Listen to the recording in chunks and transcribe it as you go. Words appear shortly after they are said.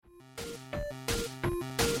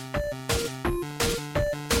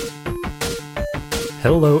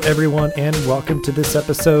Hello, everyone, and welcome to this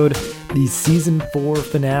episode, the Season 4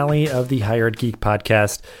 finale of the Hired Geek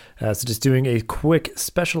podcast. So just doing a quick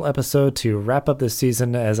special episode to wrap up this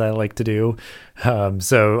season, as I like to do.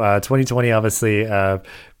 2020, obviously,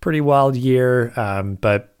 pretty wild year,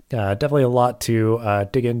 but definitely a lot to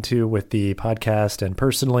dig into with the podcast and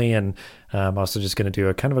personally, and I'm also just going to do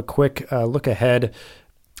a kind of a quick look ahead.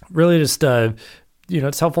 Really just,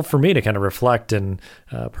 it's helpful for me to kind of reflect and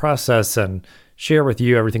process and share with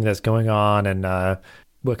you everything that's going on and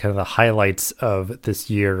what kind of the highlights of this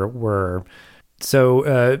year were. So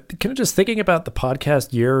kind of just thinking about the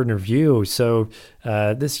podcast year in review. So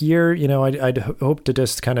this year, I'd hope to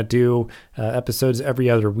just kind of do episodes every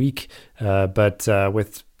other week, but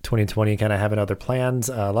with 2020 kind of having other plans,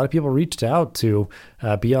 a lot of people reached out to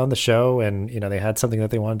be on the show, and they had something that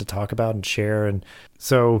they wanted to talk about and share. And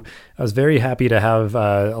so I was very happy to have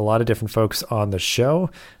a lot of different folks on the show.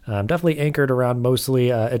 Definitely anchored around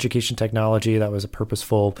mostly education technology. That was a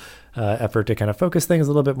purposeful effort to kind of focus things a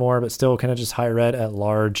little bit more, but still kind of just higher ed at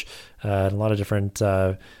large. And a lot of different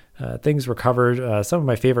things were covered. Some of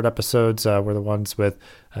my favorite episodes were the ones with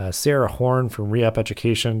Sarah Horn from Re-Up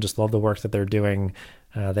Education. Just love the work that they're doing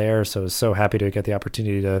there. So I was so happy to get the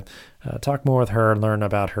opportunity to talk more with her and learn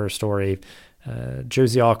about her story.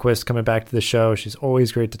 Josie Alquist coming back to the show. She's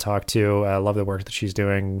always great to talk to. I love the work that she's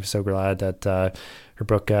doing. So glad that her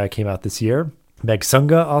book came out this year. Meg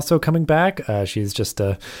Sunga also coming back. She's just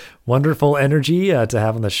a wonderful energy to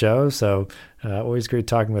have on the show. So always great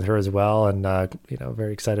talking with her as well. And,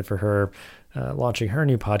 very excited for her launching her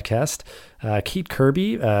new podcast. Kate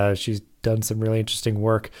Kirby, she's done some really interesting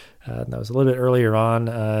work. That was a little bit earlier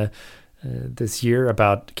on this year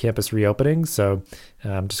about campus reopening. So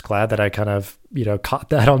I'm just glad that I kind of, caught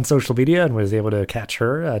that on social media and was able to catch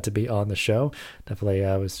her to be on the show. Definitely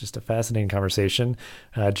was just a fascinating conversation.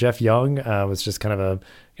 Jeff Young was just kind of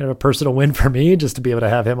a personal win for me just to be able to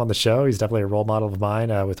have him on the show. He's definitely a role model of mine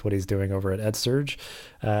with what he's doing over at EdSurge.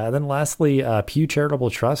 And then lastly, Pew Charitable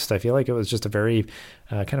Trust. I feel like it was just a very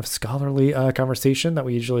kind of scholarly conversation that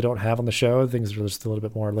we usually don't have on the show. Things are just a little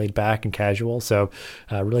bit more laid back and casual. So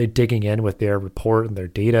really digging in with their report and their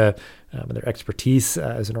data and their expertise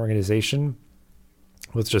as an organization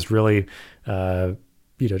was just really,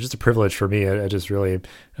 just a privilege for me. I just really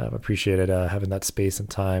appreciated having that space and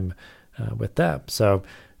time with them. So,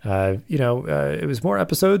 it was more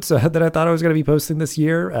episodes than I thought I was going to be posting this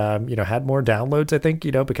year. Had more downloads, I think,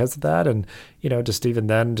 because of that. And, just even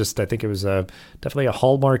then, I think it was definitely a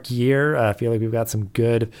hallmark year. I feel like we've got some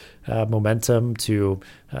good momentum to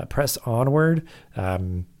press onward.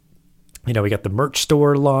 We got the merch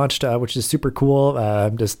store launched, which is super cool.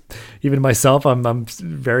 Even myself, I'm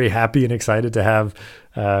very happy and excited to have,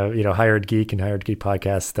 Hired Geek and Hired Geek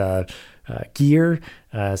podcast gear.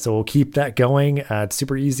 So we'll keep that going. It's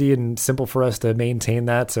super easy and simple for us to maintain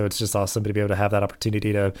that. So it's just awesome to be able to have that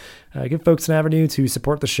opportunity to give folks an avenue to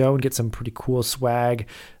support the show and get some pretty cool swag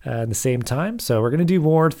at the same time. So we're going to do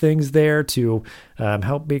more things there to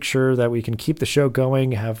help make sure that we can keep the show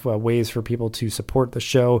going, have ways for people to support the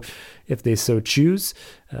show if they so choose.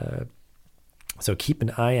 So keep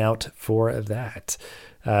an eye out for that.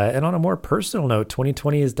 And on a more personal note,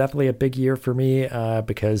 2020 is definitely a big year for me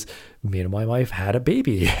because me and my wife had a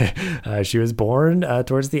baby. She was born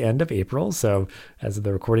towards the end of April. So as of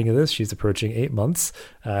the recording of this, she's approaching 8 months.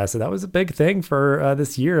 So that was a big thing for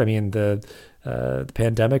this year. I mean, the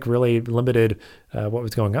pandemic really limited what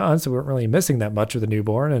was going on. So we weren't really missing that much with a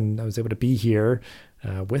newborn. And I was able to be here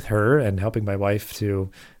with her and helping my wife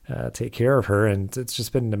to take care of her. And it's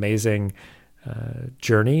just been an amazing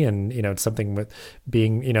journey. And, it's something with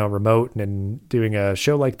being, remote and doing a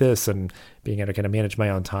show like this and being able to kind of manage my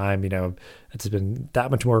own time, it's been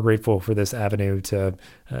that much more grateful for this avenue to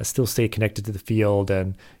still stay connected to the field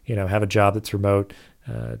and, have a job that's remote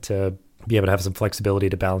to be able to have some flexibility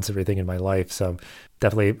to balance everything in my life. So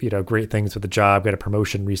definitely, great things with the job. Got a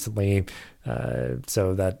promotion recently.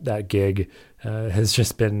 So that gig has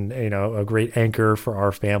just been, a great anchor for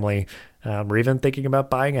our family. We're even thinking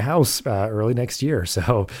about buying a house early next year.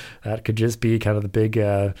 So that could just be kind of the big,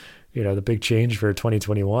 the big change for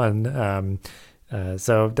 2021.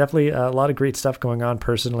 So definitely a lot of great stuff going on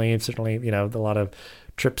personally. Certainly, a lot of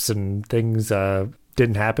trips and things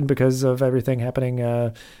didn't happen because of everything happening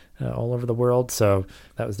all over the world. So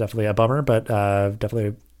that was definitely a bummer, but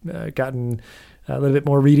definitely gotten a little bit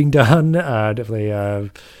more reading done.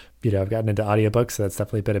 Definitely I've gotten into audiobooks, so that's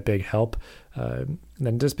definitely been a big help. And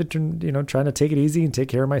then just been, trying to take it easy and take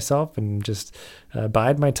care of myself and just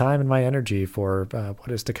bide my time and my energy for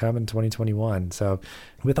what is to come in 2021. So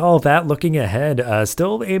with all of that, looking ahead,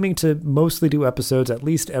 still aiming to mostly do episodes at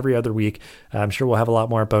least every other week. I'm sure we'll have a lot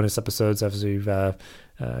more bonus episodes as we've kind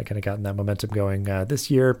of gotten that momentum going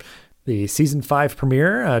this year. The season 5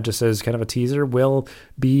 premiere, just as kind of a teaser, will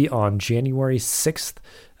be on January 6th.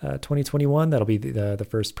 2021. That'll be the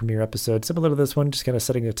first premiere episode, similar to this one, just kind of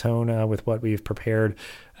setting the tone with what we've prepared,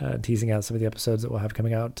 teasing out some of the episodes that we'll have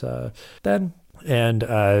coming out then. And,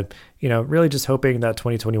 really just hoping that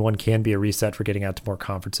 2021 can be a reset for getting out to more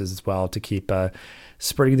conferences as well to keep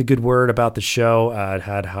spreading the good word about the show. I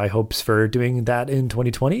had high hopes for doing that in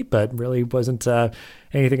 2020, but really wasn't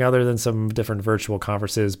anything other than some different virtual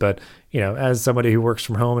conferences. But, as somebody who works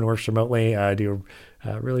from home and works remotely, I do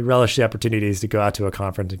really relish the opportunities to go out to a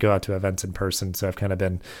conference and go out to events in person. So I've kind of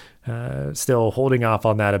been still holding off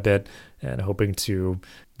on that a bit and hoping to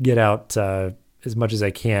get out as much as I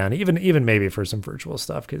can, even maybe for some virtual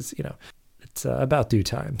stuff, because, it's about due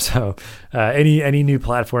time. So any new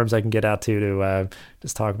platforms I can get out to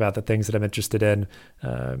just talk about the things that I'm interested in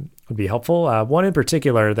would be helpful. One in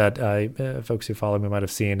particular that folks who follow me might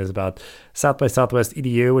have seen is about South by Southwest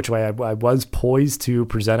EDU, which I was poised to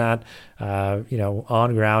present at,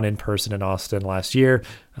 on ground in person in Austin last year.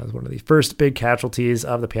 That was one of the first big casualties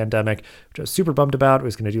of the pandemic, which I was super bummed about. I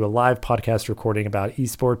was going to do a live podcast recording about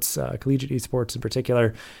esports, collegiate esports in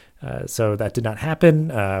particular. So that did not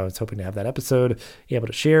happen. I was hoping to have that episode able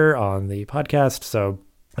to share on the podcast. So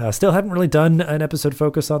still haven't really done an episode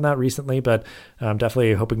focus on that recently, but I'm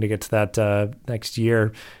definitely hoping to get to that next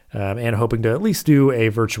year and hoping to at least do a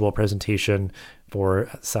virtual presentation for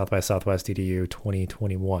South by Southwest EDU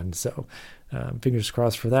 2021. So fingers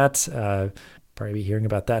crossed for that. Probably be hearing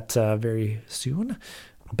about that very soon.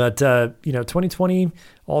 But, 2020,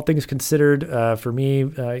 all things considered, for me,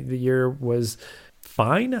 the year was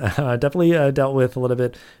fine. Definitely dealt with a little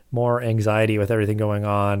bit more anxiety with everything going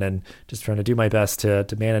on and just trying to do my best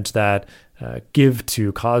to manage that, give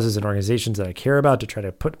to causes and organizations that I care about, to try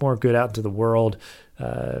to put more good out into the world,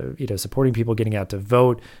 supporting people getting out to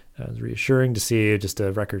vote. It was reassuring to see just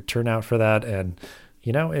a record turnout for that. And,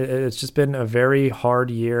 it's just been a very hard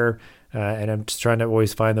year. And I'm just trying to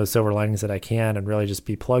always find those silver linings that I can and really just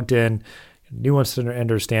be plugged in, nuanced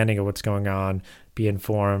understanding of what's going on, be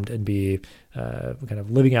informed, and be kind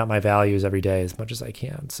of living out my values every day as much as I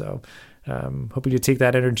can. So hoping to take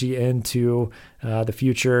that energy into the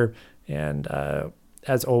future. And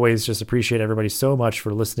as always, just appreciate everybody so much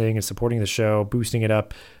for listening and supporting the show, boosting it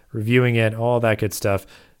up, reviewing it, all that good stuff.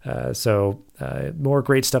 So more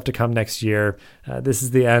great stuff to come next year. This is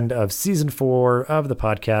the end of season 4 of the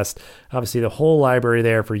podcast. Obviously, the whole library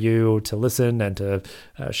there for you to listen and to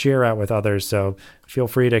share out with others. So feel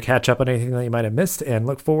free to catch up on anything that you might have missed and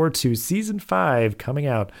look forward to season 5 coming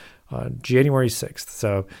out on January 6th.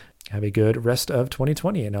 So have a good rest of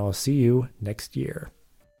 2020, and I'll see you next year.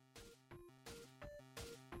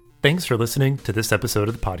 Thanks for listening to this episode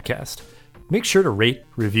of the podcast. Make sure to rate,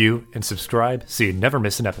 review, and subscribe so you never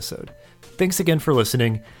miss an episode. Thanks again for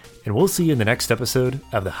listening, and we'll see you in the next episode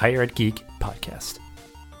of the Higher Ed Geek podcast.